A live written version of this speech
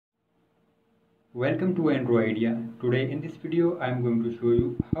Welcome to Androidia. Today in this video I am going to show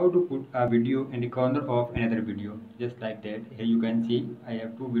you how to put a video in the corner of another video, just like that. Here you can see I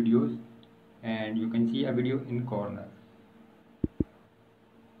have two videos and you can see a video in corner.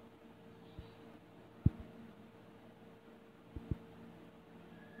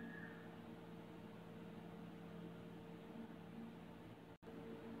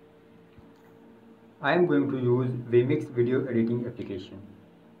 I am going to use VMix video editing application.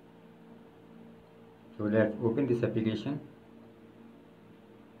 So let's open this application.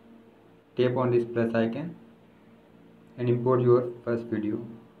 Tap on this plus icon and import your first video.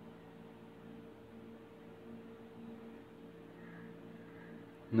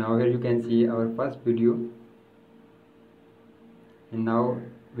 Now here you can see our first video, and now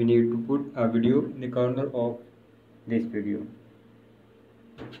we need to put a video in the corner of this video.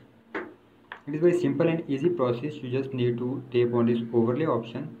 It is very simple and easy process. You just need to tap on this overlay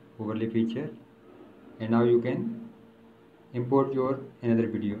option, overlay feature, and now you can import your another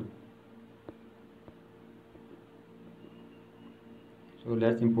video. So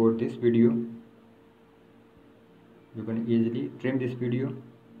let's import this video. You can easily trim this video.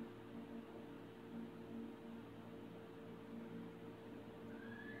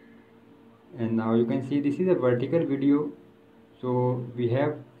 And now you can see this is a vertical video, so we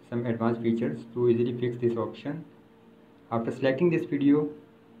have some advanced features to easily fix this option. After selecting this video,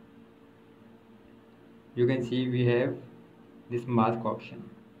 you can see we have this mask option.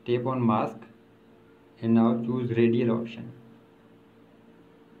 Tap on mask and now choose radial option,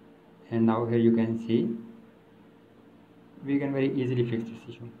 and now here you can see we can very easily fix this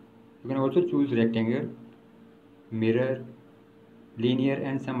issue. You can also choose rectangle, mirror, linear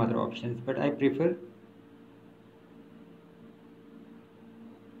and some other options, but I prefer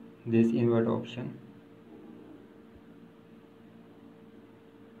this invert option.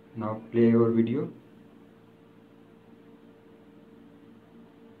 Now play your video.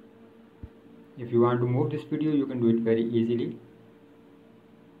 If you want to move this video, you can do it very easily.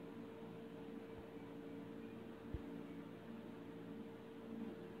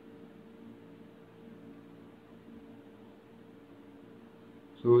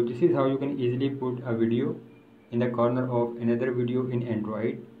 So this is how you can easily put a video in the corner of another video in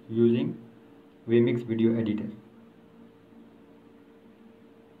Android using VMix video editor.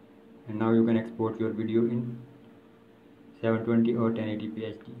 And now you can export your video in 720 or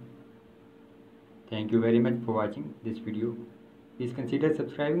 1080p HD. Thank you very much for watching this video. Please consider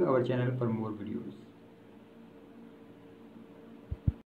subscribing our channel for more videos.